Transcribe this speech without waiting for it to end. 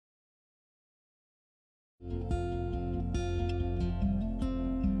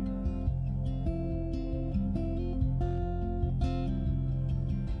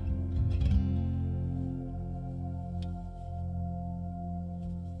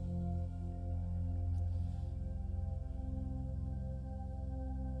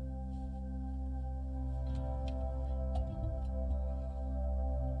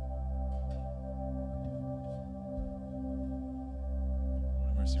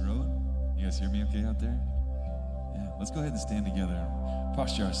Mercy Road. You guys hear me okay out there? Yeah, let's go ahead and stand together and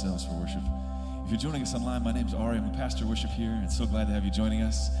posture ourselves for worship. If you're joining us online, my name's Ari. I'm a pastor of worship here, and so glad to have you joining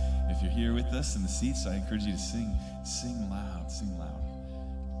us. If you're here with us in the seats, I encourage you to sing loud, sing loud.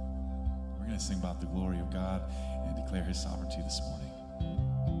 We're going to sing about the glory of God and declare His sovereignty this morning.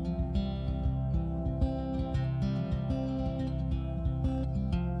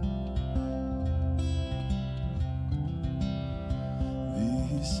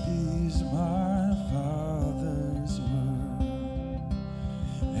 This is my Father's word,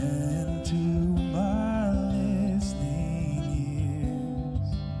 and to my listening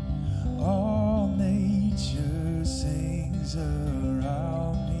ears, all nature sings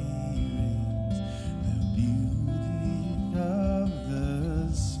around me, rings the beauty of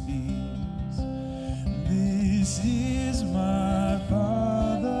the spheres. This is my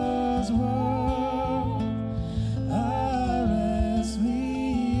Father's word.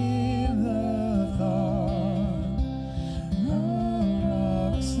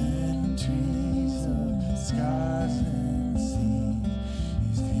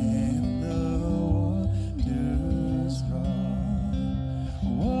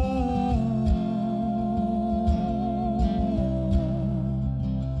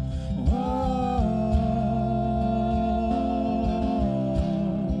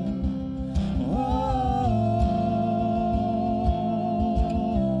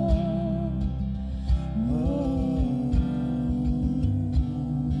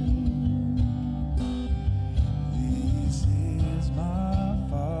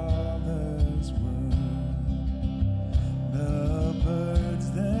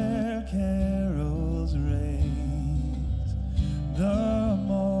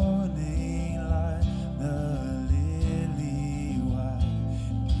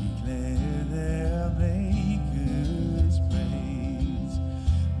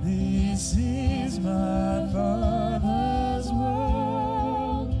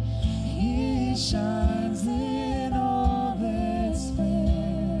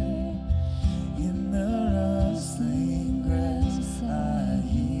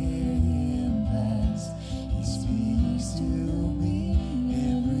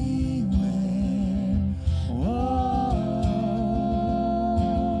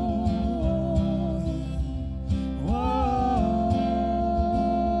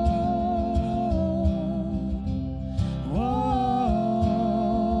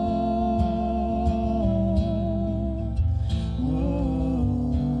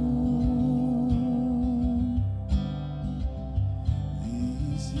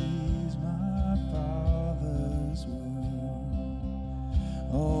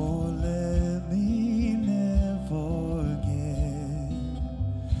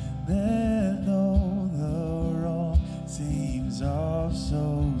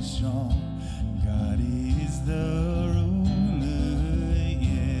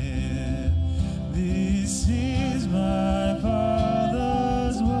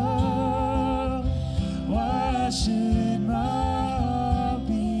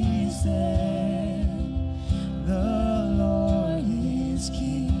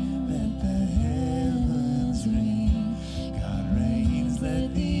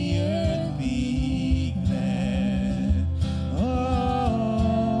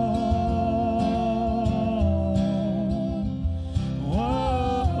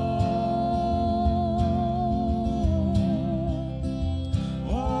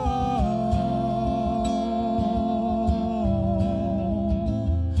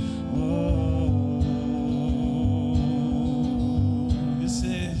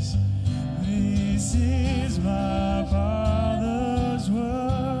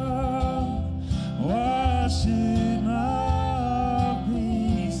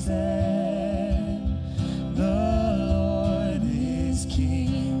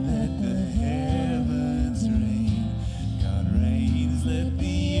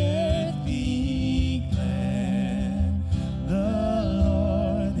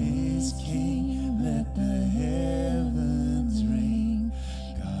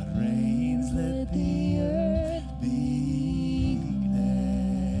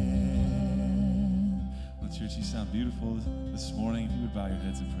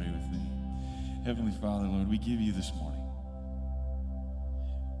 Heavenly Father, Lord, we give you this morning.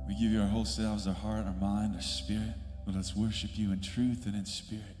 We give you our whole selves, our heart, our mind, our spirit. Lord, let's worship you in truth and in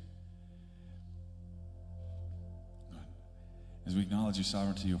spirit. Lord, as we acknowledge your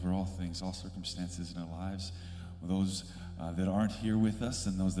sovereignty over all things, all circumstances in our lives, those that aren't here with us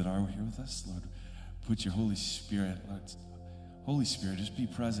and those that are here with us, Lord, put your Holy Spirit, Lord, Holy Spirit, just be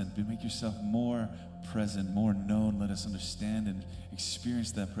present. Make yourself more present, more known. Let us understand and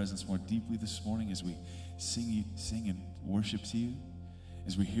experience that presence more deeply this morning as we sing and worship to you,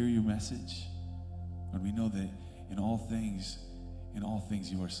 as we hear your message. And we know that in all things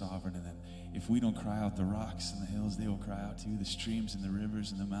you are sovereign, and that if we don't cry out, the rocks and the hills, they will cry out to you. The streams and the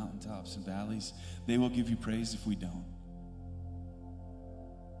rivers and the mountaintops and valleys, they will give you praise if we don't.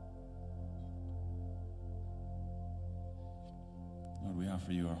 Lord, we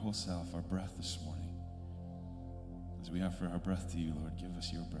offer you our whole self, our breath this morning. As we offer our breath to you, Lord, give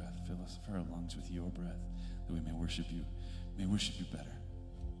us your breath. Fill our lungs with your breath, that we may worship you better.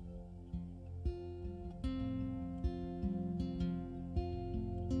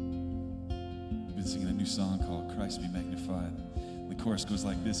 We've been singing a new song called Christ Be Magnified. The chorus goes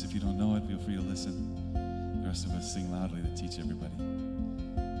like this. If you don't know it, feel free to listen. The rest of us sing loudly to teach everybody. It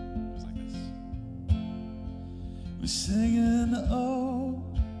goes like this. We're singing, oh,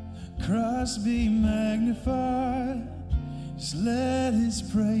 Christ be magnified. Just let his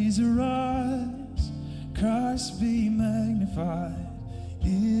praise arise. Christ be magnified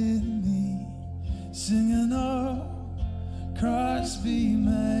in me. Singing, oh, Christ be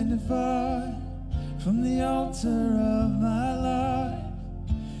magnified from the altar of my life.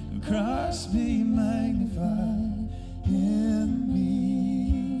 Christ be magnified in me.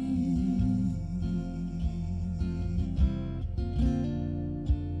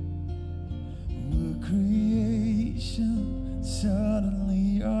 We're creation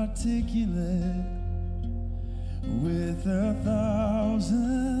suddenly articulate, with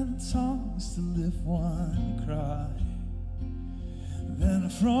 1,000 tongues to lift one cry. Then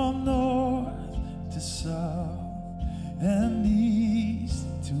from north to south and east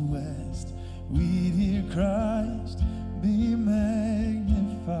to west, we'd hear Christ be magnified.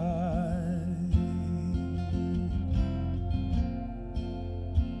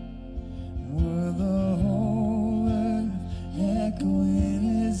 Were the whole earth echoing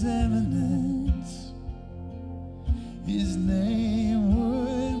his eminence, his name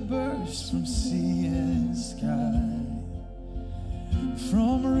would burst from sea and sky.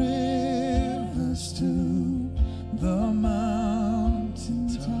 From rivers to the mountain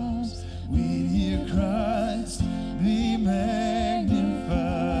tops, we hear Christ be magnified.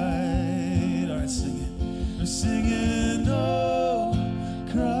 All right, sing it. We're singing, oh,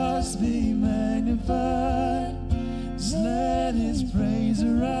 Christ be magnified. Just let his praise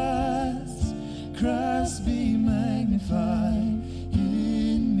arise. Christ be magnified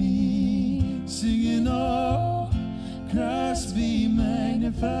in me. Singing, oh, Christ be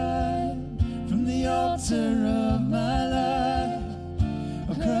magnified from the altar of my life.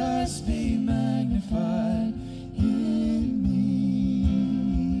 Oh, Christ be magnified in me.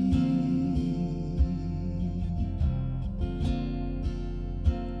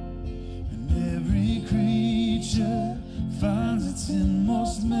 And every creature finds its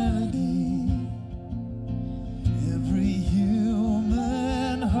inmost melody. Every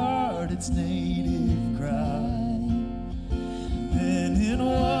human heart its native cry. Then in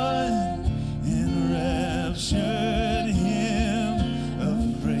one enraptured hymn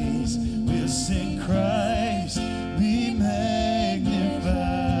of praise, we'll sing Christ be magnified.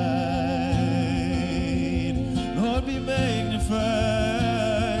 Lord, be magnified.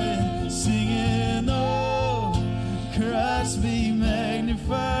 Singing, oh, Christ be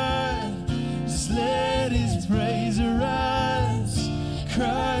magnified. Just let his praise arise.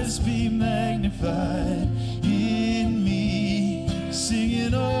 Christ be magnified in me.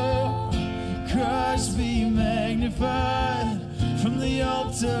 Singing, oh, Christ be magnified from the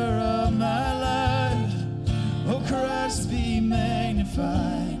altar of my life. Oh, Christ be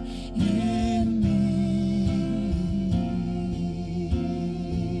magnified in me.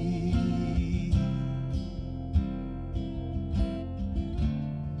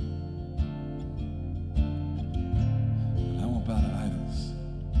 I won't bow to idols.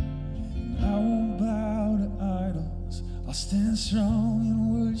 I won't bow to idols. I'll stand strong and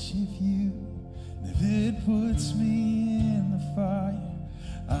worship you. And if it puts me in the fire,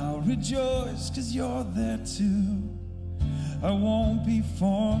 I'll rejoice 'cause you're there too. I won't be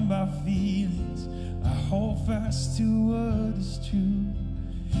formed by feelings. I hold fast to what is true.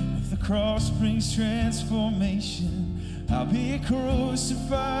 If the cross brings transformation, I'll be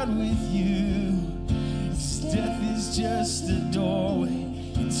crucified with you. 'Cause death is just a doorway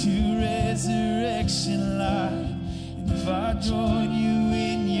into resurrection life. And if I join you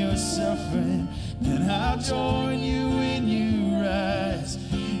in your suffering, then I'll join you when you rise.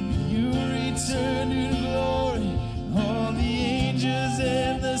 You return to glory, all the angels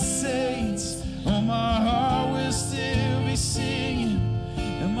and the saints. Oh, my heart will still be singing.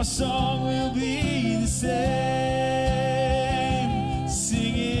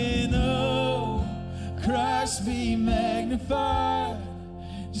 magnified.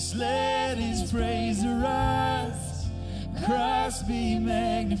 Just let his praise arise. Christ be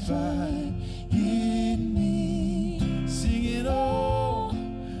magnified in me. Sing it all.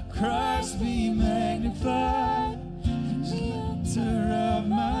 Christ be magnified. Center of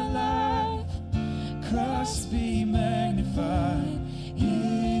my life. Christ be magnified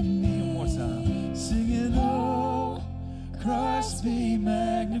in me. One more time. Sing it all. Christ be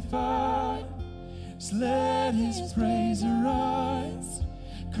magnified. Just let his praise arise.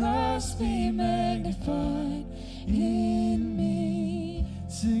 Christ be magnified in me.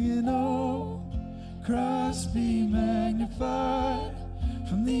 Singing, oh, Christ be magnified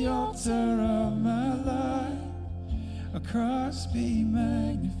from the altar of my life. Christ be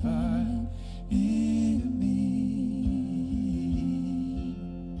magnified in me.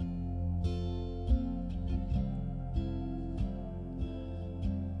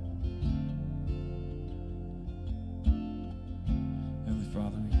 Heavenly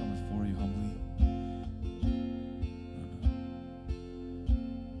Father, we come before you humbly.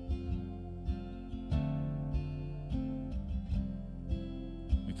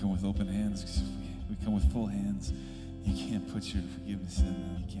 We come with open hands because we come with full hands. You can't put your forgiveness in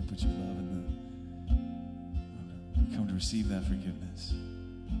them. You can't put your love in them. We come to receive that forgiveness.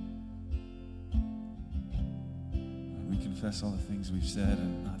 We confess all the things we've said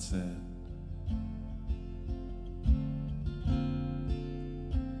and not said.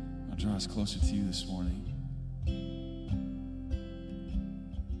 I'll draw us closer to you this morning.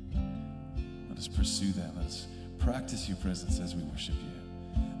 Let us pursue that. Let us practice your presence as we worship you.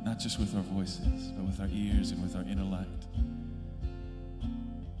 Not just with our voices, but with our ears and with our intellect.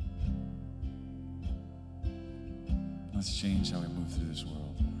 Let's change how we move through this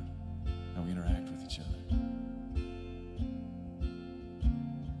world, Lord, how we interact with each other.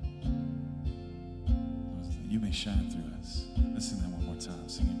 That you may shine through us. Let's sing that one more time,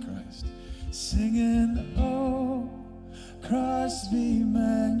 singing Christ. Singing, oh, Christ be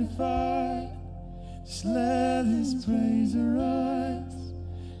magnified. Just let his praise arise.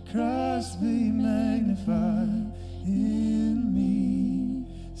 Christ be magnified in me.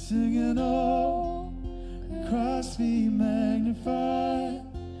 Singing, oh, Christ be magnified.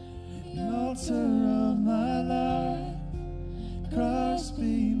 The altar of my life. Christ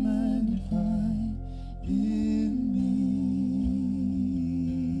be magnified in me.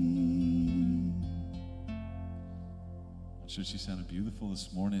 Church, you sounded beautiful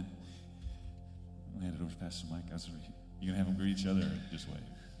this morning. I'll hand it over to Pastor Mike. You gonna have them greet each other or just wait?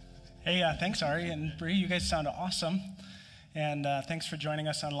 Hey, thanks, Ari and Bree. You guys sound awesome. And thanks for joining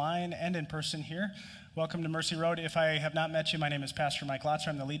us online and in person here. Welcome to Mercy Road. If I have not met you, my name is Pastor Mike Lotzer.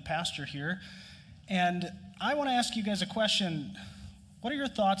 I'm the lead pastor here. And I want to ask you guys a question. What are your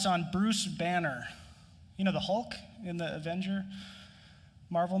thoughts on Bruce Banner? You know, the Hulk in the Avenger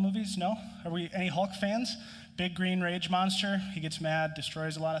Marvel movies? No? Are we any Hulk fans? Big green rage monster. He gets mad,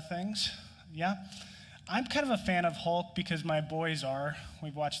 destroys a lot of things. Yeah? I'm kind of a fan of Hulk because my boys are.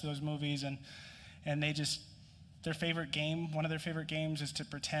 We've watched those movies and they just, their favorite game, one of their favorite games is to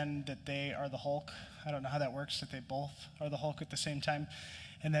pretend that they are the Hulk. I don't know how that works, that they both are the Hulk at the same time.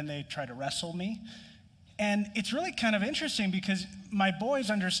 And then they try to wrestle me. And it's really kind of interesting because my boys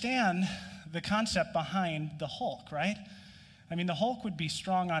understand the concept behind the Hulk, right? I mean, the Hulk would be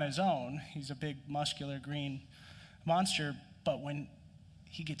strong on his own. He's a big, muscular, green monster. But when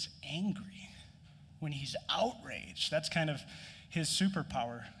he gets angry, when he's outraged, that's kind of his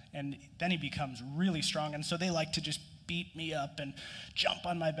superpower. And then he becomes really strong. And so they like to just beat me up and jump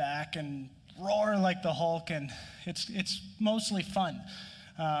on my back and roar like the Hulk. And it's mostly fun.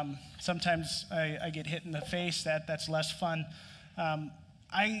 Sometimes I get hit in the face. That's less fun.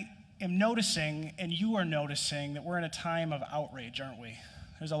 I am noticing, and you are noticing, that we're in a time of outrage, aren't we?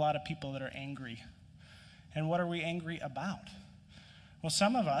 There's a lot of people that are angry. And what are we angry about? Well,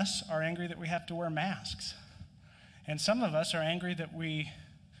 some of us are angry that we have to wear masks. And some of us are angry that we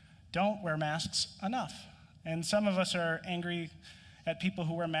don't wear masks enough. And some of us are angry at people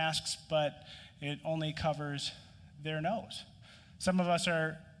who wear masks, but it only covers their nose. Some of us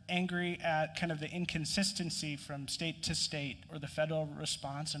are angry at kind of the inconsistency from state to state or the federal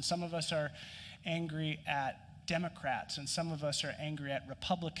response. And some of us are angry at Democrats. And some of us are angry at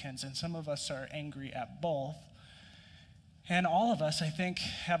Republicans. And some of us are angry at both. And all of us, I think,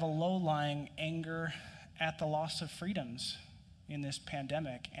 have a low-lying anger at the loss of freedoms in this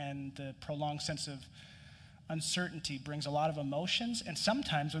pandemic. And the prolonged sense of uncertainty brings a lot of emotions. And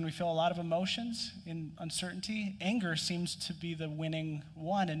sometimes when we feel a lot of emotions in uncertainty, anger seems to be the winning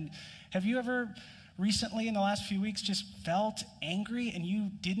one. And have you ever recently in the last few weeks just felt angry and you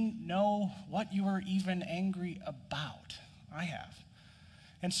didn't know what you were even angry about? I have.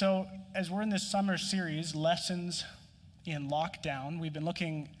 And so as we're in this summer series, Lessons in Lockdown, we've been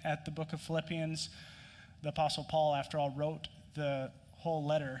looking at the book of Philippians. The Apostle Paul, after all, wrote the whole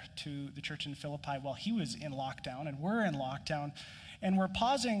letter to the church in Philippi while he was in lockdown, and we're in lockdown. And we're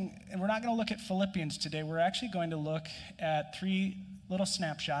pausing, and we're not going to look at Philippians today. We're actually going to look at 3 little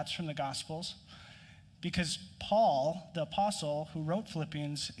snapshots from the Gospels, because Paul, the apostle who wrote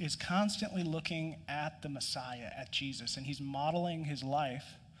Philippians, is constantly looking at the Messiah, at Jesus, and he's modeling his life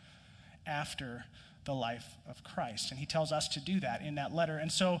after the life of Christ. And he tells us to do that in that letter.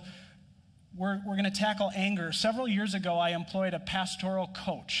 And so we're going to tackle anger. Several years ago, I employed a pastoral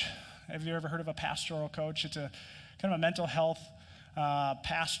coach. Have you ever heard of a pastoral coach? It's a kind of a mental health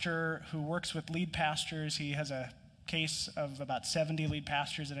pastor who works with lead pastors. He has a case of about 70 lead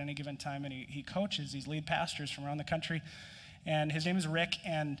pastors at any given time, and he coaches these lead pastors from around the country. And his name is Rick,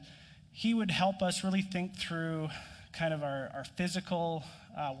 and he would help us really think through kind of our physical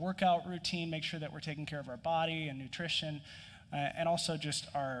workout routine, make sure that we're taking care of our body and nutrition, and also just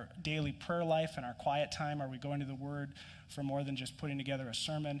our daily prayer life and our quiet time. Are we going to the Word for more than just putting together a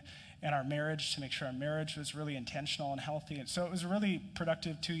sermon? And our marriage, to make sure our marriage was really intentional and healthy. And so it was a really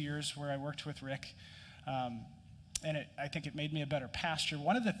productive 2 years where I worked with Rick. And I think it made me a better pastor.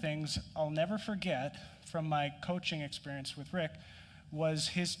 One of the things I'll never forget from my coaching experience with Rick was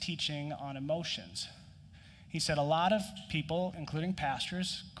his teaching on emotions. He said a lot of people, including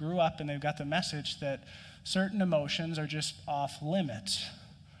pastors, grew up and they've got the message that certain emotions are just off limits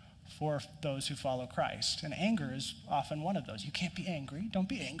for those who follow Christ. And anger is often one of those. You can't be angry. Don't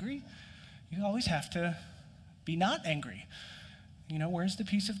be angry. You always have to be not angry. You know, where's the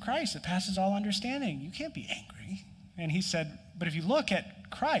peace of Christ that passes all understanding? You can't be angry. And he said, but if you look at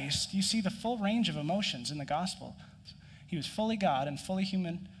Christ, you see the full range of emotions in the gospel. He was fully God and fully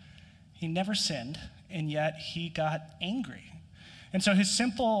human. He never sinned, and yet he got angry. And so his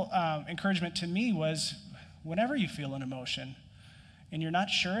simple encouragement to me was, whenever you feel an emotion and you're not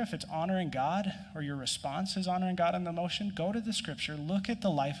sure if it's honoring God or your response is honoring God in the emotion, go to the scripture, look at the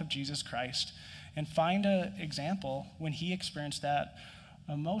life of Jesus Christ, and find an example when he experienced that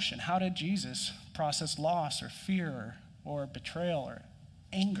emotion. How did Jesus process loss or fear or betrayal or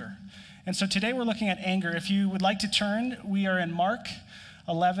anger? And so today we're looking at anger. If you would like to turn, we are in Mark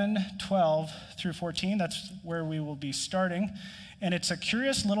 11:12 through 14. That's where we will be starting. And it's a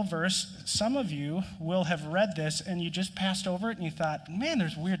curious little verse. Some of you will have read this and you just passed over it and you thought, man,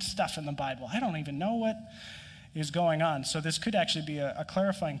 there's weird stuff in the Bible. I don't even know what is going on. So this could actually be a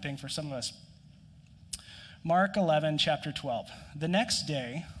clarifying thing for some of us. Mark 11, chapter 12. The next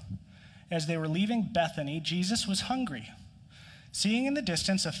day, as they were leaving Bethany, Jesus was hungry. Seeing in the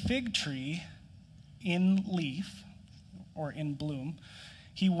distance a fig tree in leaf, or in bloom,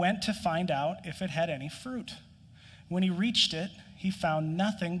 he went to find out if it had any fruit. When he reached it, he found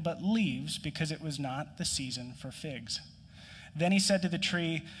nothing but leaves, because it was not the season for figs. Then he said to the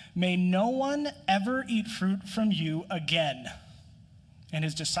tree, "May no one ever eat fruit from you again." And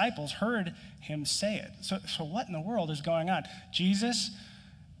his disciples heard him say it. So what in the world is going on? Jesus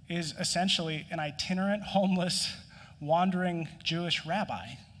is essentially an itinerant, homeless, wandering Jewish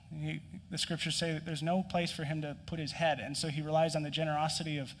rabbi. The scriptures say that there's no place for him to put his head. And so he relies on the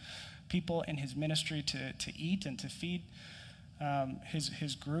generosity of people in his ministry to eat and to feed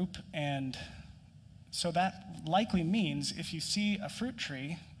his group. And so that likely means if you see a fruit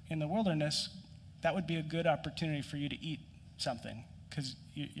tree in the wilderness, that would be a good opportunity for you to eat something, because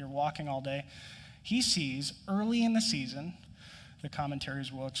you're walking all day. He sees early in the season, the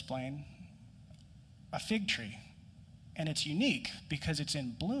commentaries will explain, a fig tree. And it's unique because it's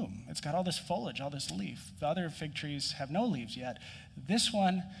in bloom. It's got all this foliage, all this leaf. The other fig trees have no leaves yet. This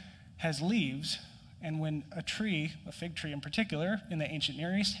one has leaves, and when a tree, a fig tree in particular, in the ancient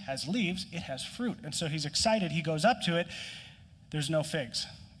Near East, has leaves, it has fruit. And so he's excited. He goes up to it. There's no figs.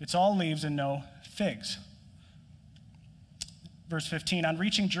 It's all leaves and no figs. Verse 15, on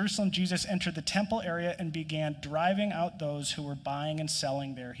reaching Jerusalem, Jesus entered the temple area and began driving out those who were buying and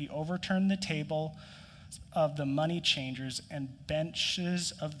selling there. He overturned the table of the money changers and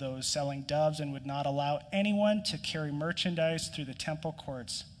benches of those selling doves, and would not allow anyone to carry merchandise through the temple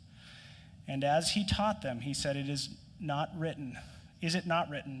courts. And as he taught them, he said, is it not written,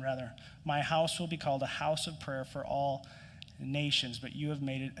 my house will be called a house of prayer for all nations, but you have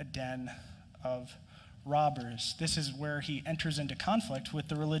made it a den of robbers. This is where he enters into conflict with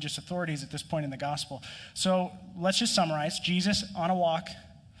the religious authorities at this point in the gospel. So let's just summarize. Jesus, on a walk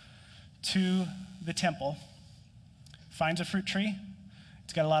to the temple, finds a fruit tree.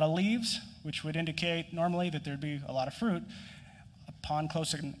 It's got a lot of leaves, which would indicate normally that there'd be a lot of fruit. Upon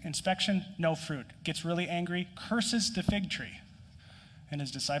close inspection, no fruit. Gets really angry, curses the fig tree. And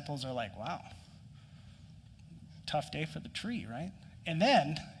his disciples are like, wow, tough day for the tree, right? And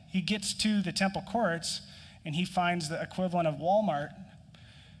then he gets to the temple courts and he finds the equivalent of Walmart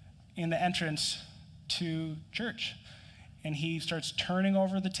in the entrance to church. And he starts turning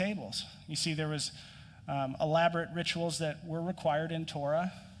over the tables. You see, there was elaborate rituals that were required in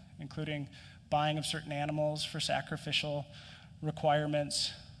Torah, including buying of certain animals for sacrificial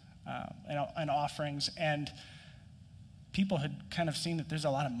requirements and offerings. And people had kind of seen that there's a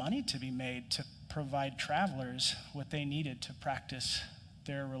lot of money to be made to provide travelers what they needed to practice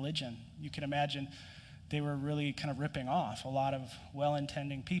their religion. You can imagine they were really kind of ripping off a lot of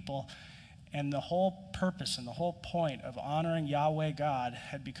well-intending people. And the whole purpose and the whole point of honoring Yahweh God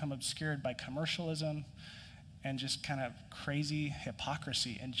had become obscured by commercialism and just kind of crazy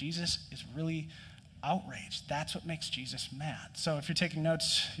hypocrisy. And Jesus is really outraged. That's what makes Jesus mad. So if you're taking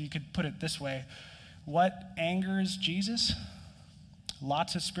notes, you could put it this way. What angers Jesus?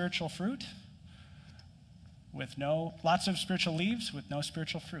 Lots of spiritual fruit with lots of spiritual leaves with no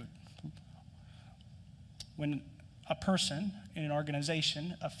spiritual fruit. When a person in an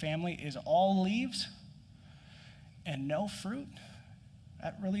organization, a family is all leaves and no fruit,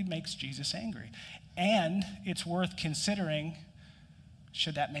 that really makes Jesus angry. And it's worth considering,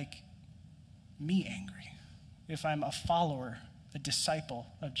 should that make me angry if I'm a follower, a disciple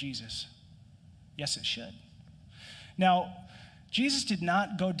of Jesus? Yes, it should. Now, Jesus did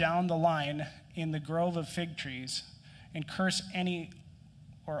not go down the line in the grove of fig trees and curse any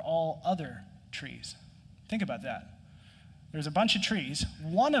or all other trees. Think about that. There's a bunch of trees.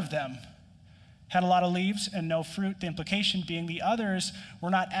 One of them had a lot of leaves and no fruit. The implication being the others were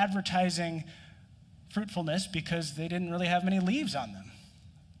not advertising fruitfulness because they didn't really have many leaves on them.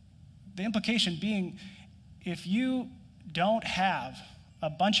 The implication being, if you don't have a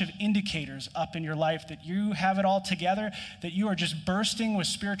bunch of indicators up in your life that you have it all together, that you are just bursting with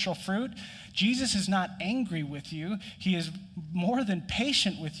spiritual fruit, Jesus is not angry with you. He is more than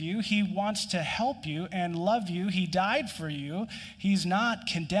patient with you. He wants to help you and love you. He died for you. He's not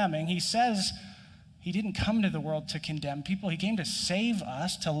condemning. He says he didn't come to the world to condemn people. He came to save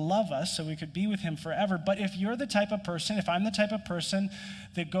us, to love us, so we could be with him forever. But if you're the type of person, if I'm the type of person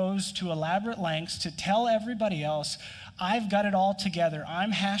that goes to elaborate lengths to tell everybody else, I've got it all together.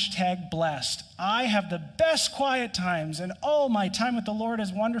 I'm #blessed. I have the best quiet times, and oh, my time with the Lord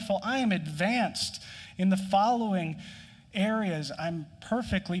is wonderful. I am advanced in the following areas. I'm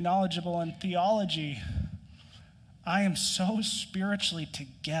perfectly knowledgeable in theology. I am so spiritually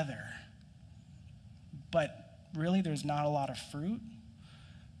together. But really, there's not a lot of fruit.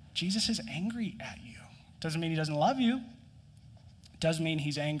 Jesus is angry at you. Doesn't mean he doesn't love you. It does mean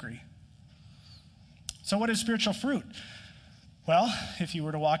he's angry. So what is spiritual fruit? Well, if you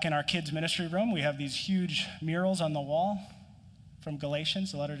were to walk in our kids' ministry room, we have these huge murals on the wall from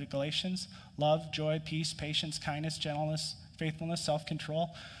Galatians, the letter to Galatians. Love, joy, peace, patience, kindness, gentleness, faithfulness, self-control,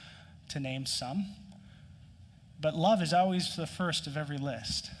 to name some. But love is always the first of every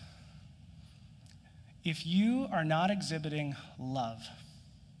list. If you are not exhibiting love,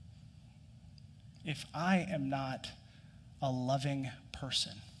 if I am not a loving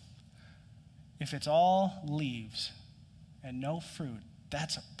person, if it's all leaves and no fruit,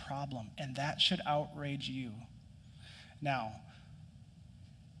 that's a problem, and that should outrage you. Now,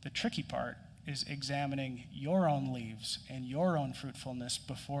 the tricky part is examining your own leaves and your own fruitfulness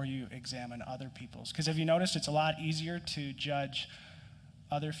before you examine other people's. Because have you noticed it's a lot easier to judge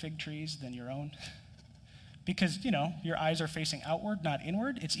other fig trees than your own? Because, your eyes are facing outward, not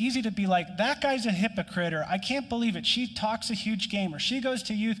inward. It's easy to be like, that guy's a hypocrite, or I can't believe it. She talks a huge game, or she goes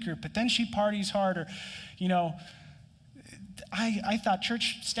to youth group, but then she parties hard, or, I thought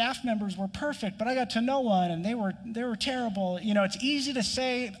church staff members were perfect, but I got to know one, and they were terrible. It's easy to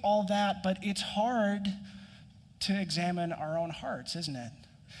say all that, but it's hard to examine our own hearts, isn't it?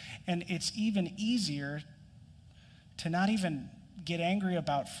 And it's even easier to not even get angry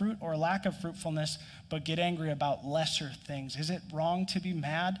about fruit or lack of fruitfulness, but get angry about lesser things. Is it wrong to be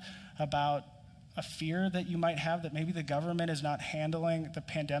mad about a fear that you might have that maybe the government is not handling the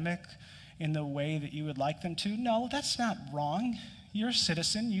pandemic in the way that you would like them to? No, that's not wrong. You're a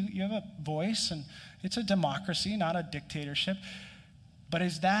citizen. You have a voice, and it's a democracy, not a dictatorship. But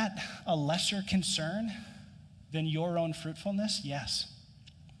is that a lesser concern than your own fruitfulness? Yes.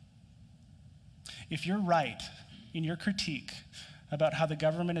 If you're right in your critique about how the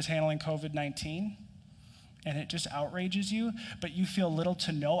government is handling COVID-19, and it just outrages you, but you feel little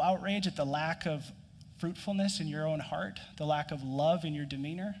to no outrage at the lack of fruitfulness in your own heart, the lack of love in your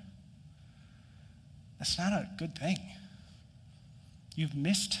demeanor, that's not a good thing. you've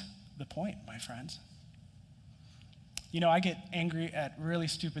missed the point, my friends. You know, I get angry at really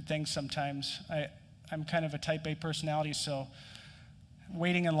stupid things sometimes. I'm kind of a type A personality, so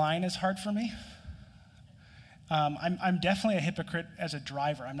waiting in line is hard for me. I'm definitely a hypocrite as a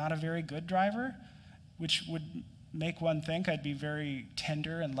driver. I'm not a very good driver, which would make one think I'd be very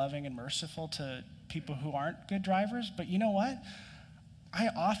tender and loving and merciful to people who aren't good drivers. But you know what? I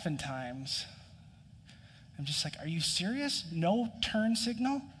oftentimes am just like, are you serious? No turn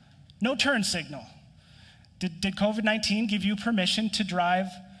signal? No turn signal. Did COVID-19 give you permission to drive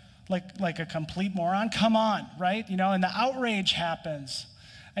like a complete moron? Come on, right? You know, and the outrage happens.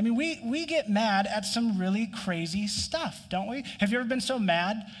 I mean, we get mad at some really crazy stuff, don't we? Have you ever been so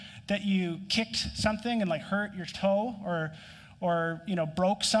mad that you kicked something and like hurt your toe or you know,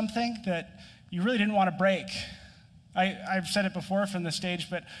 broke something that you really didn't want to break? I've said it before from the stage,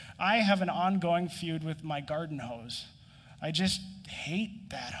 but I have an ongoing feud with my garden hose. I just hate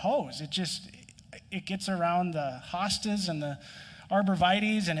that hose. It gets around the hostas and the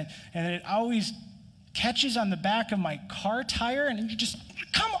arborvitaes, and it always catches on the back of my car tire, and you just,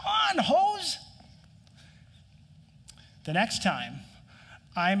 come on, hose. The next time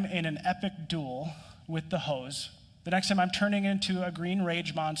I'm in an epic duel with the hose, the next time I'm turning into a green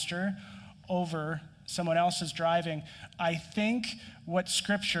rage monster over someone else's driving, I think what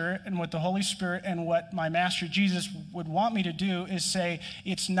Scripture and what the Holy Spirit and what my Master Jesus would want me to do is say,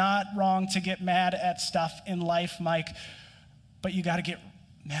 it's not wrong to get mad at stuff in life, Mike, but you got to get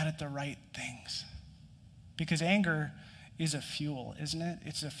mad at the right things. Because anger is a fuel, isn't it?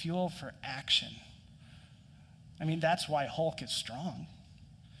 It's a fuel for action. I mean, that's why Hulk is strong.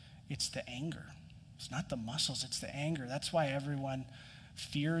 It's the anger. It's not the muscles, it's the anger. That's why everyone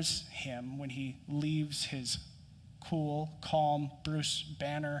fears him when he leaves his cool, calm Bruce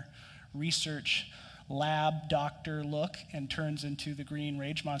Banner research lab doctor look and turns into the green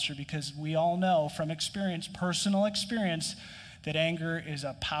rage monster, because we all know from experience, personal experience, that anger is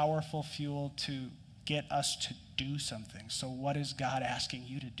a powerful fuel to get us to do something. So what is God asking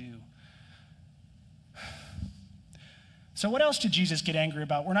you to do? So what else did Jesus get angry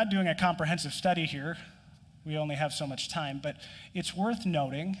about? We're not doing a comprehensive study here. We only have so much time, but it's worth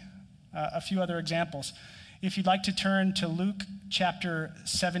noting a few other examples. If you'd like to turn to Luke chapter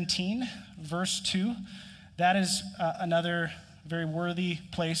 17, verse 2, that is another very worthy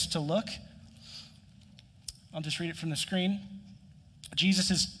place to look. I'll just read it from the screen.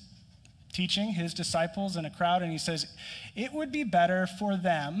 Jesus is teaching his disciples in a crowd, and he says, "It would be better for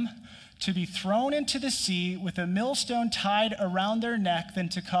them to be thrown into the sea with a millstone tied around their neck than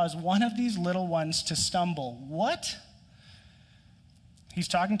to cause one of these little ones to stumble." What? He's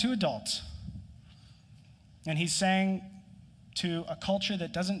talking to adults. And he's saying to a culture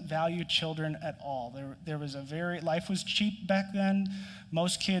that doesn't value children at all. There was life was cheap back then.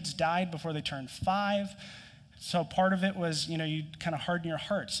 Most kids died before they turned 5. So part of it was, you kind of harden your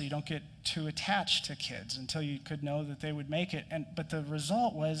heart so you don't get too attached to kids until you could know that they would make it. But the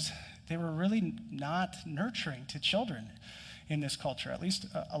result was they were really not nurturing to children in this culture. At least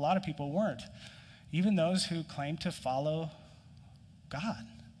a lot of people weren't, even those who claimed to follow God.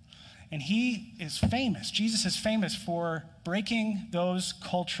 And he is famous. Jesus is famous for breaking those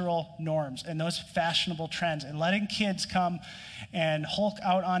cultural norms and those fashionable trends and letting kids come and Hulk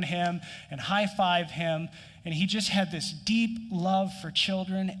out on him and high-five him. And he just had this deep love for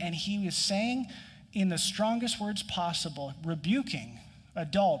children. And he was saying in the strongest words possible, rebuking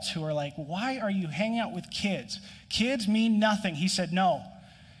adults who are like, why are you hanging out with kids? Kids mean nothing. He said, no.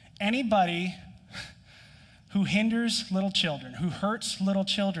 Anybody who hinders little children, who hurts little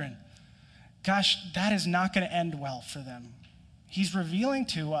children, gosh, that is not going to end well for them. He's revealing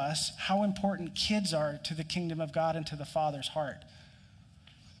to us how important kids are to the kingdom of God and to the Father's heart.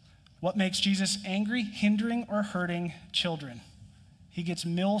 What makes Jesus angry? Hindering or hurting children. He gets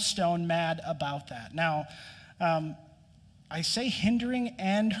millstone mad about that. Now, I say hindering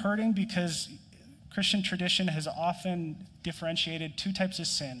and hurting because Christian tradition has often differentiated two types of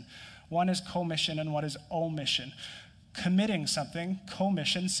sin. One is commission and one is omission. Committing something,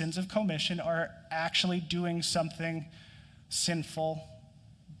 commission, sins of commission, are actually doing something sinful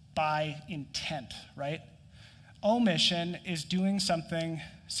by intent, right? Omission is doing something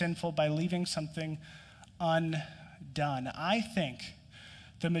sinful by leaving something undone. I think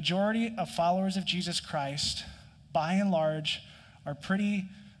the majority of followers of Jesus Christ, by and large, are pretty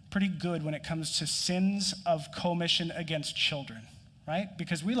good when it comes to sins of commission against children. Right?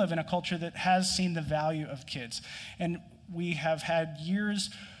 Because we live in a culture that has seen the value of kids. And we have had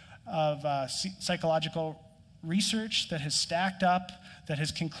years of psychological research that has stacked up, that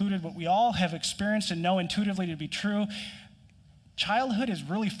has concluded what we all have experienced and know intuitively to be true. childhood is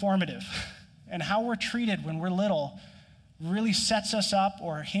really formative, and how we're treated when we're little really sets us up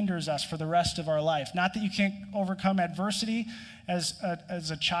or hinders us for the rest of our life. Not that you can't overcome adversity as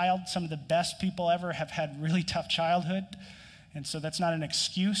a child. Some of the best people ever have had really tough childhood, and so that's not an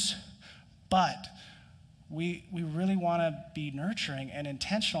excuse, but we really want to be nurturing and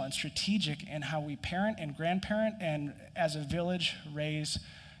intentional and strategic in how we parent and grandparent and as a village raise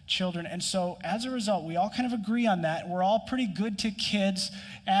children. And so as a result, we all kind of agree on that. We're all pretty good to kids,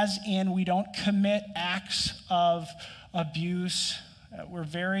 as in we don't commit acts of abuse. We're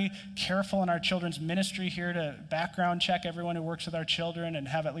very careful in our children's ministry here to background check everyone who works with our children and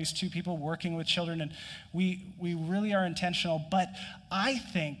have at least 2 people working with children. And we really are intentional. But I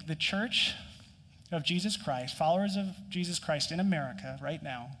think the Church of Jesus Christ, followers of Jesus Christ in America right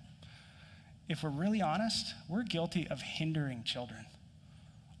now, if we're really honest, we're guilty of hindering children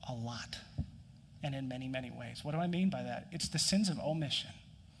a lot, and in many, many ways. What do I mean by that? It's the sins of omission.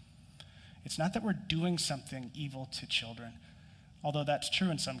 It's not that we're doing something evil to children, although that's true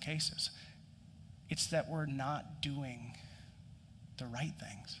in some cases. It's that we're not doing the right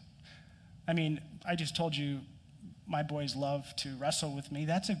things. I mean, I just told you my boys love to wrestle with me.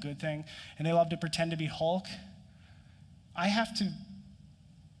 That's a good thing. And they love to pretend to be Hulk. I have to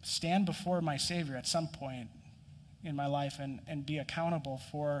stand before my Savior at some point in my life and be accountable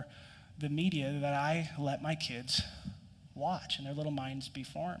for the media that I let my kids watch and their little minds be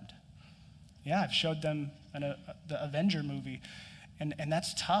formed. Yeah, I've showed them the Avenger movie, and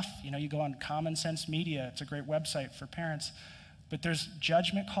that's tough. You know, you go on Common Sense Media. It's a great website for parents. But there's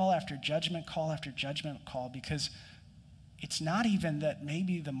judgment call after judgment call after judgment call, because it's not even that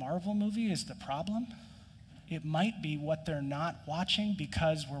maybe the Marvel movie is the problem. It might be what they're not watching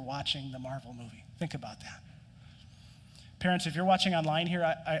because we're watching the Marvel movie. Think about that. Parents, if you're watching online here,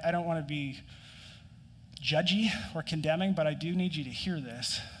 I don't want to be judgy or condemning, but I do need you to hear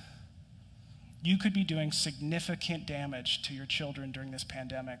this. You could be doing significant damage to your children during this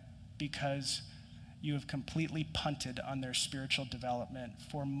pandemic because you have completely punted on their spiritual development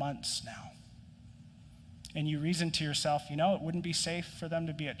for months now. And you reason to yourself, you know, it wouldn't be safe for them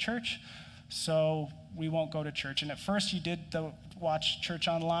to be at church, so we won't go to church. And at first you did watch church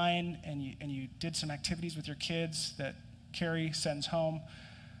online, and you did some activities with your kids that Carrie sends home.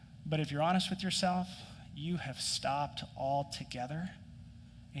 But if you're honest with yourself, you have stopped altogether,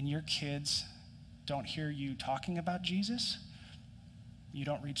 and your kids don't hear you talking about Jesus. You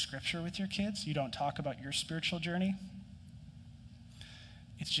don't read scripture with your kids. You don't talk about your spiritual journey.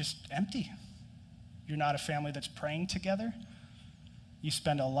 It's just empty. You're not a family that's praying together. You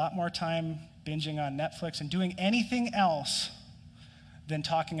spend a lot more time binging on Netflix and doing anything else than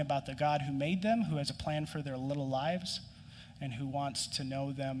talking about the God who made them, who has a plan for their little lives, and who wants to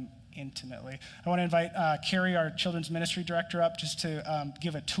know them intimately. I want to invite Carrie, our children's ministry director, up just to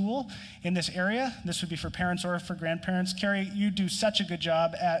give a tool in this area. This would be for parents or for grandparents. Carrie, you do such a good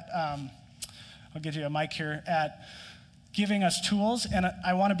job at, I'll give you a mic here, at giving us tools. And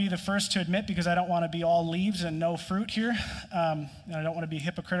I want to be the first to admit, because I don't want to be all leaves and no fruit here, and I don't want to be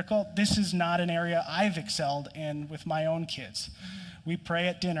hypocritical, this is not an area I've excelled in with my own kids. We pray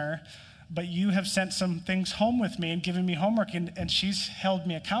at dinner, but you have sent some things home with me and given me homework, and she's held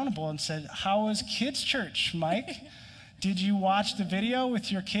me accountable and said, how was kids' church, Mike? Did you watch the video with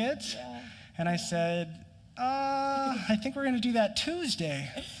your kids? Yeah. And I said, I think we're going to do that Tuesday.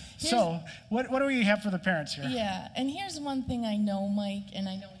 So what do we have for the parents here? Yeah, and here's one thing I know, Mike, and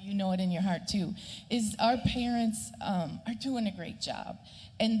I know you know it in your heart too, is our parents are doing a great job,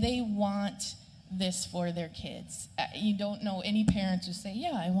 and they want this for their kids. You don't know any parents who say,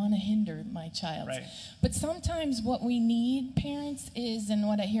 yeah, I want to hinder my child. Right. But sometimes what we need, parents, is, and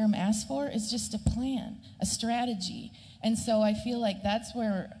what I hear them ask for, is just a plan, a strategy. And so I feel like that's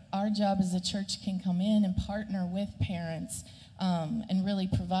where our job as a church can come in and partner with parents and really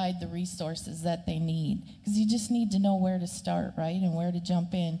provide the resources that they need. Because you just need to know where to start, right, and where to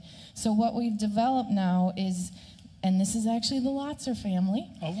jump in. So what we've developed now is, and this is actually the Lotzer family.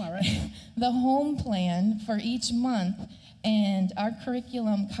 Oh, all right. The home plan for each month, and our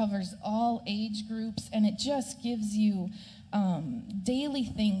curriculum covers all age groups, and it just gives you daily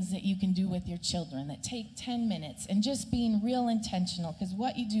things that you can do with your children that take 10 minutes, and just being real intentional, because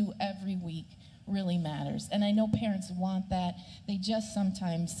what you do every week really matters. And I know parents want that. They just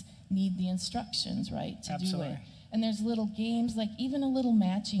sometimes need the instructions, right, to Absolutely. do it. And there's little games, like even a little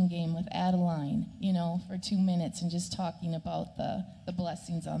matching game with Adeline, you know, for 2 minutes, and just talking about the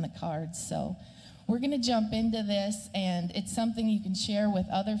blessings on the cards. So we're going to jump into this, and it's something you can share with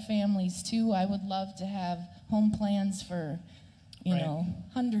other families too. I would love to have home plans for, you Right. know,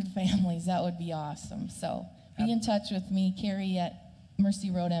 100 families. That would be awesome. So if Be in touch with me, Carrie at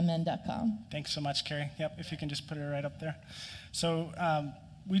mercyroadmn.com. Thanks so much, Carrie. Yep, if you can just put it right up there. So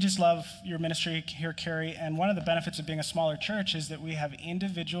we just love your ministry here, Carrie. And one of the benefits of being a smaller church is that we have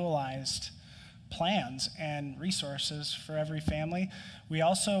individualized plans and resources for every family. We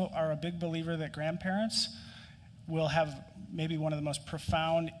also are a big believer that grandparents will have maybe one of the most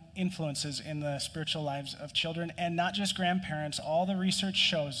profound influences in the spiritual lives of children. And not just grandparents, all the research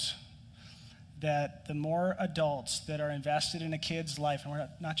shows that the more adults that are invested in a kid's life, and we're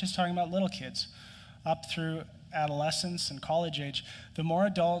not just talking about little kids, up through adolescence and college age, the more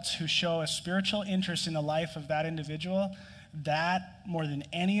adults who show a spiritual interest in the life of that individual, that more than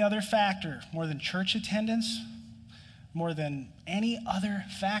any other factor, more than church attendance, more than any other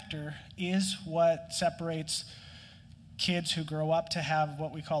factor, is what separates kids who grow up to have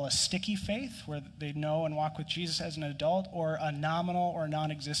what we call a sticky faith, where they know and walk with Jesus as an adult, or a nominal or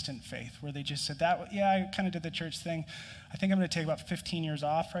non-existent faith, where they just said, I kind of did the church thing. I think I'm going to take about 15 years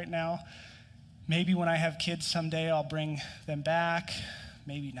off right now. Maybe when I have kids someday, I'll bring them back.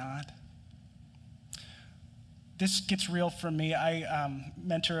 Maybe not. This gets real for me. I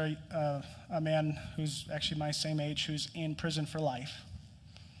mentor a man who's actually my same age, who's in prison for life.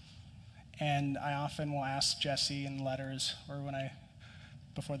 And I often will ask Jesse in letters, or when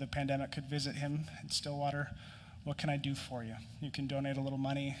before the pandemic, could visit him in Stillwater, what can I do for you? You can donate a little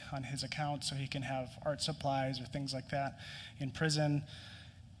money on his account so he can have art supplies or things like that in prison.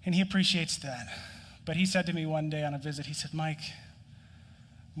 And he appreciates that. But he said to me one day on a visit, he said, Mike,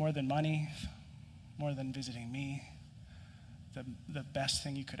 more than money, more than visiting me, the best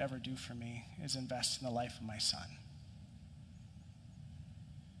thing you could ever do for me is invest in the life of my son.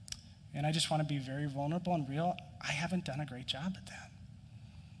 And I just want to be very vulnerable and real. I haven't done a great job at that.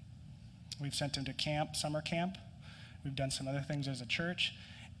 We've sent him to camp, summer camp. We've done some other things as a church.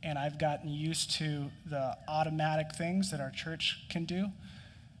 And I've gotten used to the automatic things that our church can do.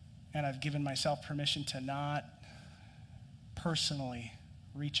 And I've given myself permission to not personally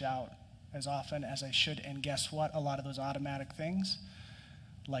reach out as often as I should. And guess what? A lot of those automatic things,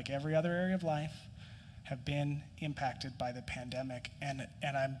 like every other area of life, have been impacted by the pandemic. And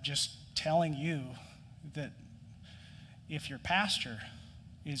I'm just telling you that if your pastor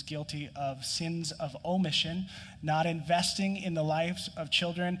is guilty of sins of omission, not investing in the lives of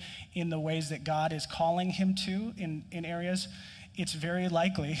children in the ways that God is calling him to in areas, it's very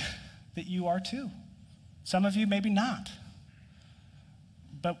likely that you are too. Some of you maybe not.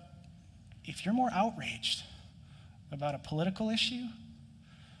 But if you're more outraged about a political issue,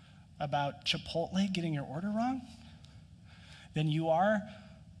 about Chipotle getting your order wrong, than you are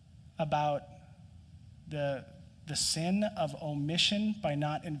about the sin of omission by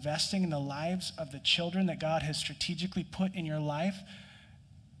not investing in the lives of the children that God has strategically put in your life,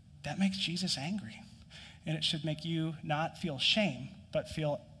 that makes Jesus angry. And it should make you not feel shame, but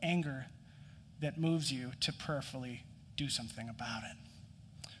feel anger that moves you to prayerfully do something about it.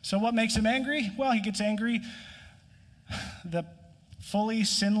 So what makes him angry? Well, he gets angry. The fully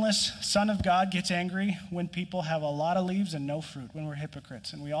sinless Son of God gets angry when people have a lot of leaves and no fruit, when we're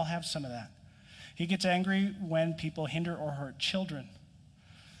hypocrites, and we all have some of that. He gets angry when people hinder or hurt children,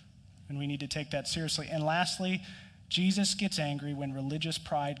 and we need to take that seriously. And lastly, Jesus gets angry when religious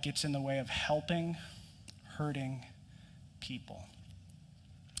pride gets in the way of helping hurting people.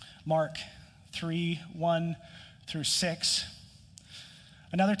 Mark 3:1-6.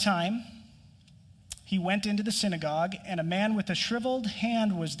 Another time, he went into the synagogue, and a man with a shriveled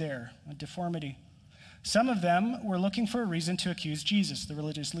hand was there, a deformity. Some of them were looking for a reason to accuse Jesus, the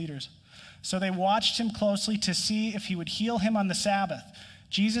religious leaders. So they watched him closely to see if he would heal him on the Sabbath.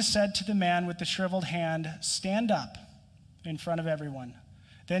 Jesus said to the man with the shriveled hand, "Stand up," in front of everyone.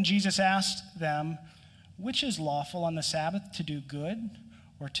 Then Jesus asked them, "Which is lawful on the Sabbath, to do good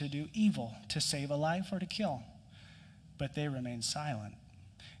or to do evil, to save a life or to kill?" But they remained silent.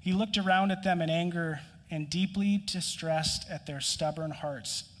 He looked around at them in anger and, deeply distressed at their stubborn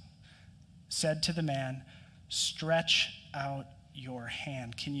hearts, said to the man, "Stretch out your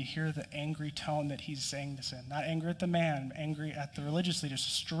hand." Can you hear the angry tone that he's saying this in? Not angry at the man, angry at the religious leaders.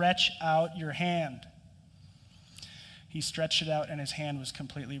 Stretch out your hand. He stretched it out, and his hand was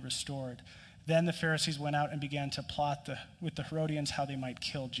completely restored. Then the Pharisees went out and began to plot with the Herodians how they might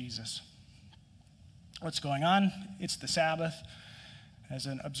kill Jesus. What's going on? It's the Sabbath. As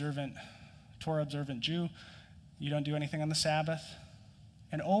an Torah-observant Jew, you don't do anything on the Sabbath.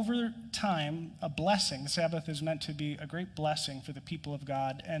 And over time, a blessing, the Sabbath is meant to be a great blessing for the people of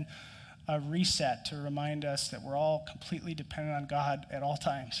God and a reset to remind us that we're all completely dependent on God at all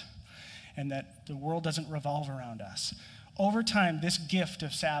times and that the world doesn't revolve around us. Over time, this gift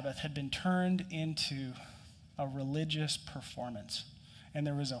of Sabbath had been turned into a religious performance. And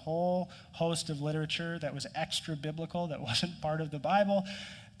there was a whole host of literature that was extra biblical, that wasn't part of the Bible,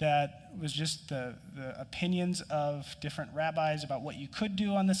 that was just the opinions of different rabbis about what you could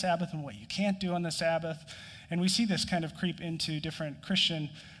do on the Sabbath and what you can't do on the Sabbath. And we see this kind of creep into different Christian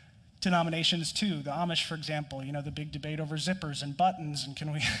denominations too. The Amish, for example, the big debate over zippers and buttons, and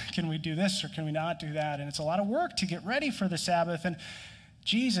can we do this or can we not do that? And it's a lot of work to get ready for the Sabbath. And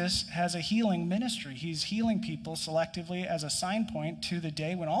Jesus has a healing ministry. He's healing people selectively as a sign point to the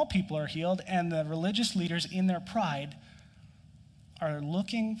day when all people are healed, and the religious leaders in their pride are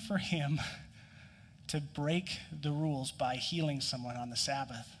looking for him to break the rules by healing someone on the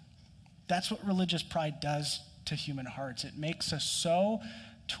Sabbath. That's what religious pride does to human hearts. It makes us so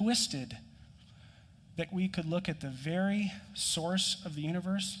twisted that we could look at the very source of the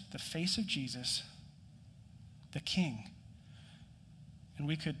universe, the face of Jesus, the King, and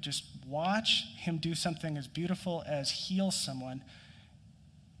we could just watch him do something as beautiful as heal someone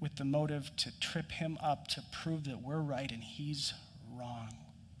with the motive to trip him up, to prove that we're right and he's wrong.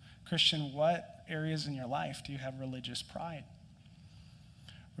 Christian, what areas in your life do you have religious pride?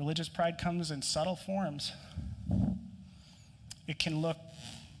 Religious pride comes in subtle forms. It can look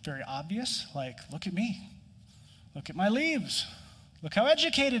very obvious, like, look at me. Look at my leaves. Look how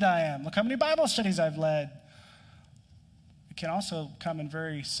educated I am. Look how many Bible studies I've led. It can also come in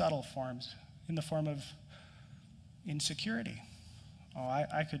very subtle forms, in the form of insecurity. Oh,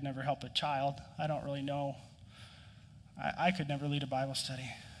 I could never help a child. I don't really know. I could never lead a Bible study.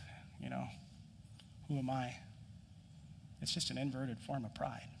 Who am I? It's just an inverted form of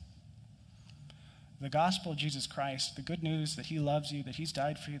pride. The gospel of Jesus Christ, the good news that he loves you, that he's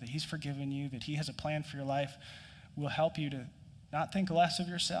died for you, that he's forgiven you, that he has a plan for your life, will help you to not think less of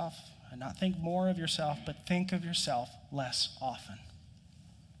yourself and not think more of yourself, but think of yourself less often.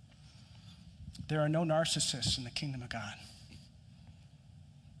 There are no narcissists in the kingdom of God.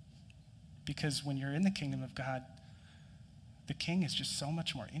 Because when you're in the kingdom of God, the king is just so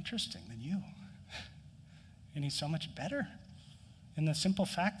much more interesting than you. And he's so much better. And the simple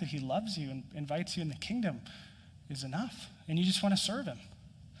fact that he loves you and invites you in the kingdom is enough. And you just want to serve him.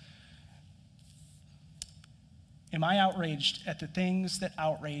 Am I outraged at the things that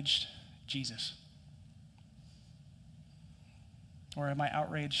outraged Jesus? Or am I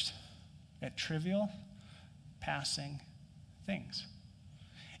outraged at trivial, passing things?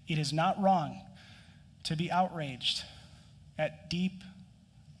 It is not wrong to be outraged at deep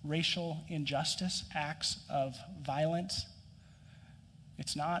racial injustice, acts of violence.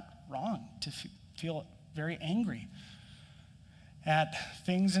 It's not wrong to feel very angry at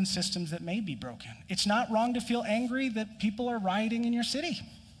things and systems that may be broken. It's not wrong to feel angry that people are rioting in your city.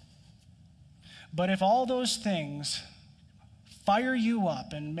 But if all those things fire you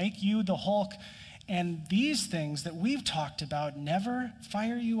up and make you the Hulk, and these things that we've talked about never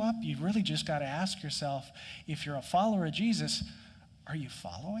fire you up, you really just got to ask yourself, if you're a follower of Jesus, are you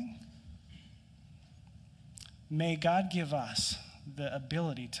following? May God give us the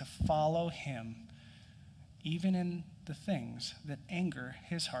ability to follow him even in the things that anger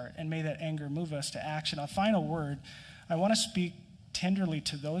his heart, and may that anger move us to action. A final word, I want to speak tenderly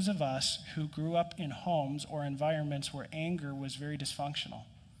to those of us who grew up in homes or environments where anger was very dysfunctional,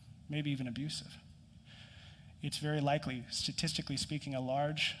 maybe even abusive. It's very likely, statistically speaking, a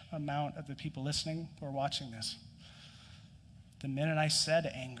large amount of the people listening or watching this, the minute I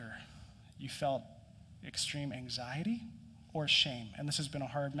said anger, you felt extreme anxiety or shame. And this has been a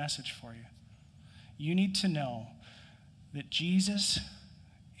hard message for you. You need to know that Jesus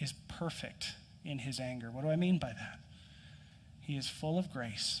is perfect in his anger. What do I mean by that? He is full of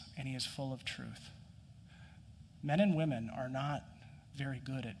grace and he is full of truth. Men and women are not very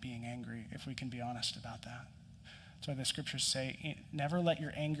good at being angry, if we can be honest about that. That's why the scriptures say, never let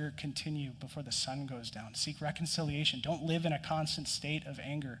your anger continue before the sun goes down. Seek reconciliation. Don't live in a constant state of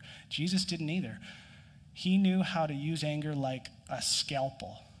anger. Jesus didn't either. He knew how to use anger like a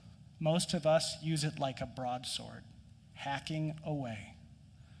scalpel. Most of us use it like a broadsword, hacking away.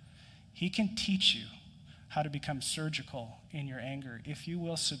 He can teach you how to become surgical in your anger if you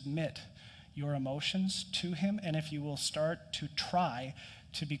will submit your emotions to him, and if you will start to try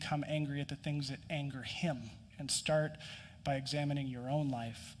to become angry at the things that anger him, and start by examining your own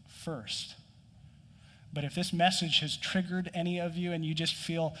life first. But if this message has triggered any of you and you just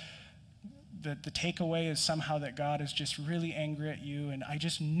feel that the takeaway is somehow that God is just really angry at you and I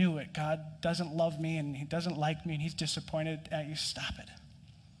just knew it, God doesn't love me and he doesn't like me and he's disappointed at you, stop it.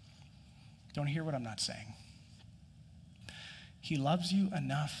 Don't hear what I'm not saying. He loves you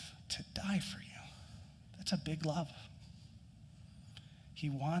enough to die for you. That's a big love. He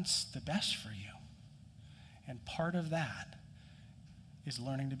wants the best for you. And part of that is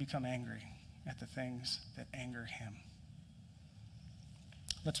learning to become angry at the things that anger him.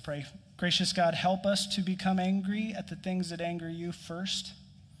 Let's pray. Gracious God, help us to become angry at the things that anger you first.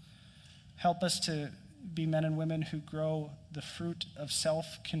 Help us to be men and women who grow the fruit of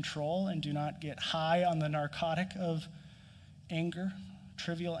self-control and do not get high on the narcotic of anger,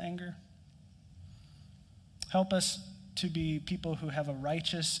 trivial anger. Help us to be people who have a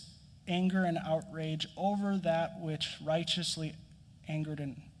righteous anger and outrage over that which righteously angered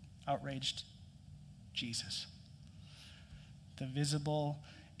and outraged Jesus, the visible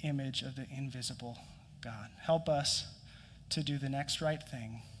image of the invisible God. Help us to do the next right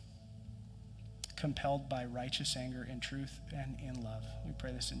thing, compelled by righteous anger in truth and in love. We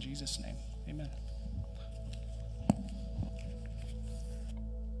pray this in Jesus' name. Amen.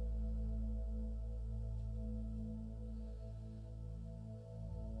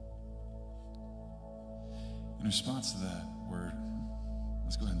 In response to that word,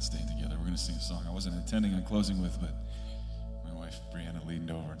 let's go ahead and stand together. We're going to sing a song I wasn't intending on closing with, but my wife Brianna leaned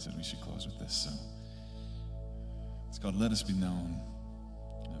over and said we should close with this. So it's called Let Us Be Known.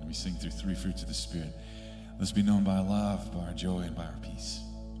 And we sing through three fruits of the Spirit. Let's be known by our love, by our joy, and by our peace.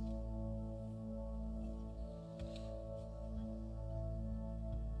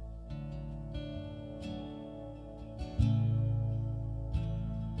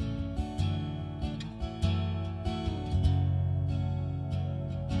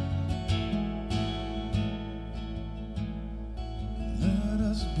 Let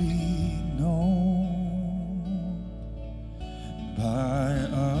us be known by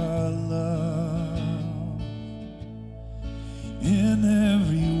our love in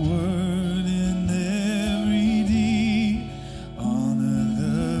every word, in every deed. Honor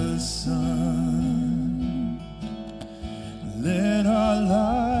the Son. Let our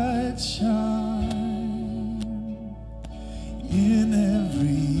light shine in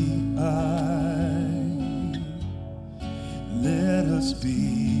every eye. Let us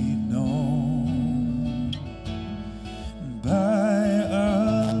be known by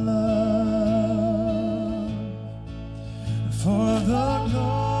our love for the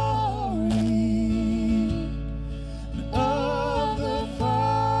glory of the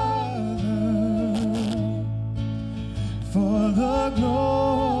Father, for the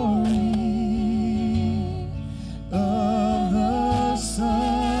glory of the Son,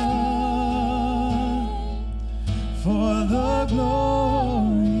 for the glory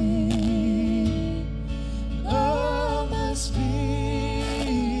of the Spirit.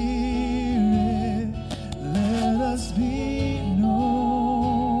 Let us be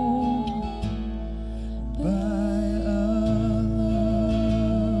known by our love.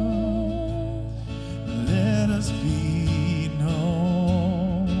 Let us be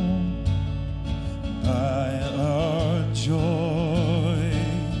known by our joy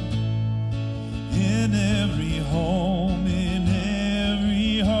in every home, in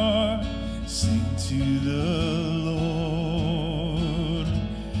every heart. Sing to the Lord.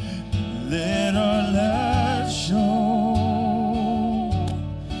 Let our light show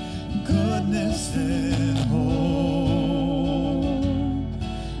goodness and hope.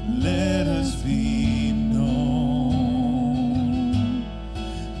 Let us be known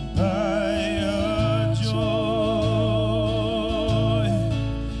by our joy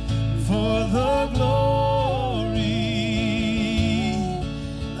for the glory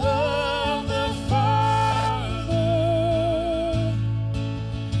of the Father,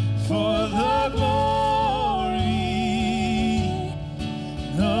 for the glory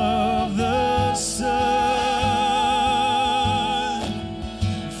of the Son,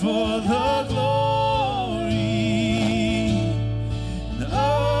 for the glory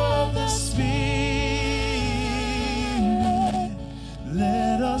of the Spirit.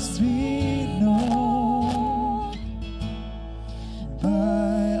 Let us be known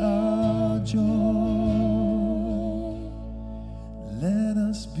by our joy. Let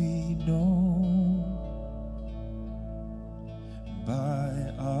us be known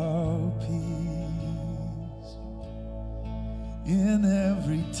by our peace. In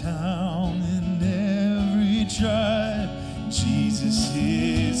every town, in every tribe, Jesus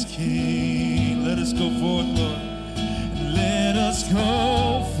is King. Let us go forth, Lord. Let us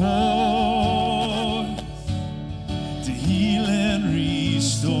go forth to heal and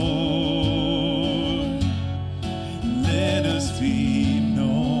restore. Let us be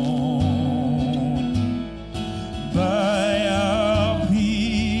known by our peace,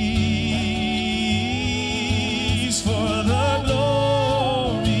 for the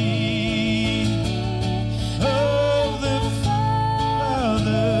glory of the Father,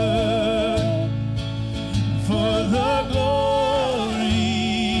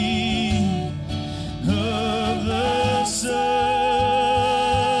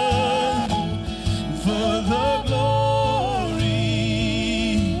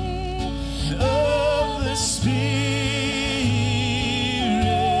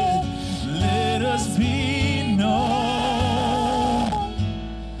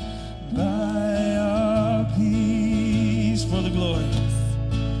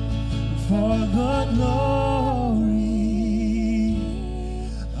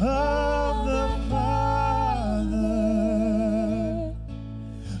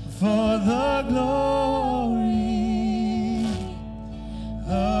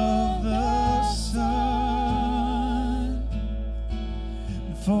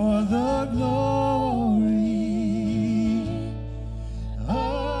 for the glory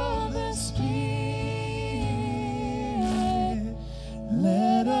of the Spirit.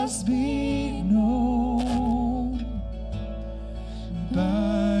 Let us be known by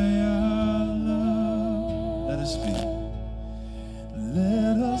our love. Let us be.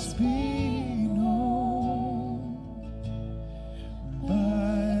 Let us be known by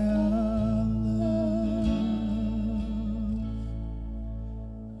our love.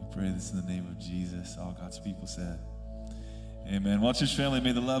 We pray this in the name of Jesus. All God's people said, amen. Well, church family,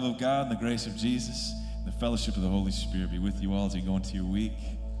 may the love of God and the grace of Jesus and the fellowship of the Holy Spirit be with you all as you go into your week.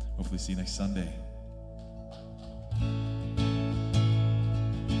 Hopefully see you next Sunday.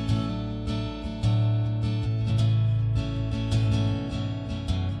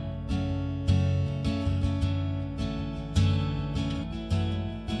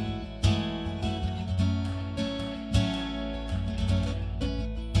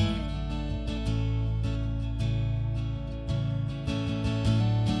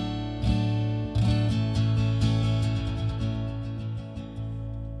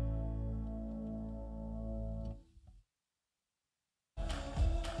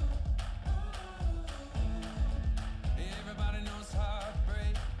 Everybody knows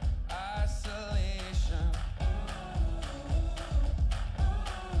heartbreak, isolation.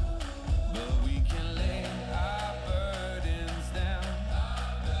 But we can lay our burdens down.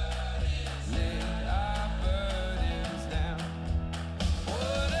 Lay our burdens down.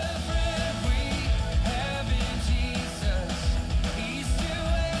 What a friend we have in Jesus. East to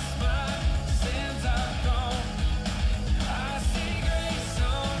west, my sins are gone. I see grace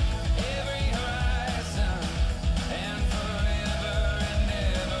on every horizon. And forever and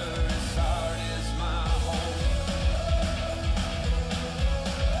ever, His heart is my home.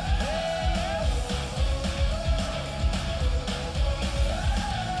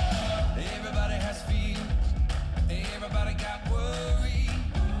 Everybody has fear, everybody got worry.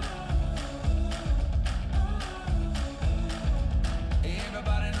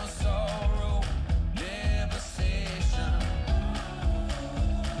 Everybody knows sorrow, devastation.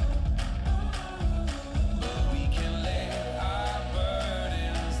 But we can lay our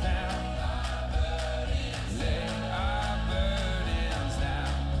burdens down. Lay our burdens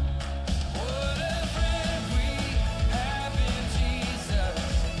down. What a friend we have in Jesus.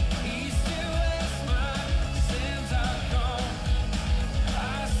 East to west, my sins are gone. I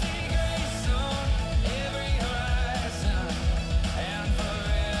see grace on every horizon. And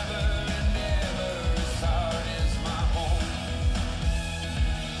forever and ever, His heart is my home.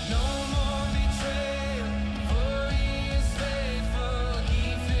 No more betrayal, for He is faithful. He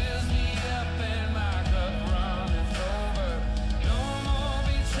fills me up and my cup runneth over. No more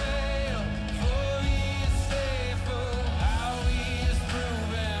betrayal, for He is faithful. How He has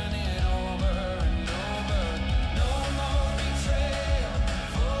proven it over and over. No more betrayal,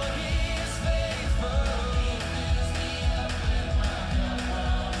 for He is faithful. He fills me up and my cup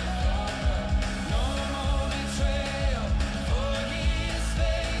runneth over. No more betrayal, for He is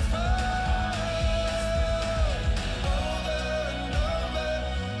faithful. Over and over,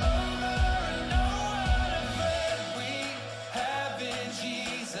 over and over. What a friend we have in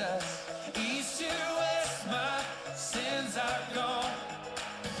Jesus. East to west, my sins are gone.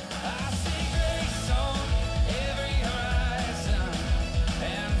 I see grace on every horizon.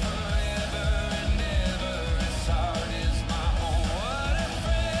 And forever and ever, His heart is my home. What a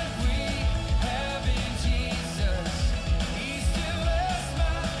friend we have in Jesus. East to west,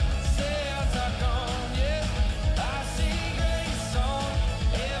 my sins are gone. Yeah, I see grace on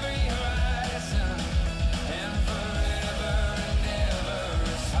every horizon. And forever and ever,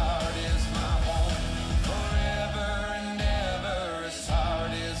 His heart is my home. Forever and ever, His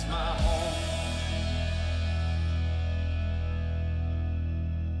heart is my home.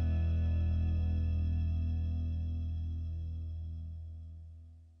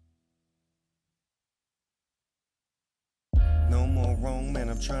 No more wrong, man,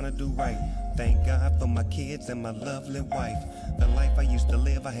 I'm trying to do right. Thank God for my kids and my lovely wife. The life I used to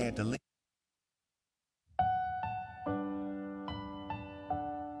live, I had to live.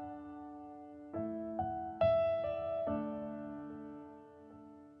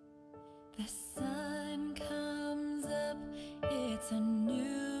 The sun comes up, it's a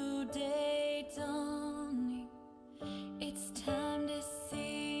new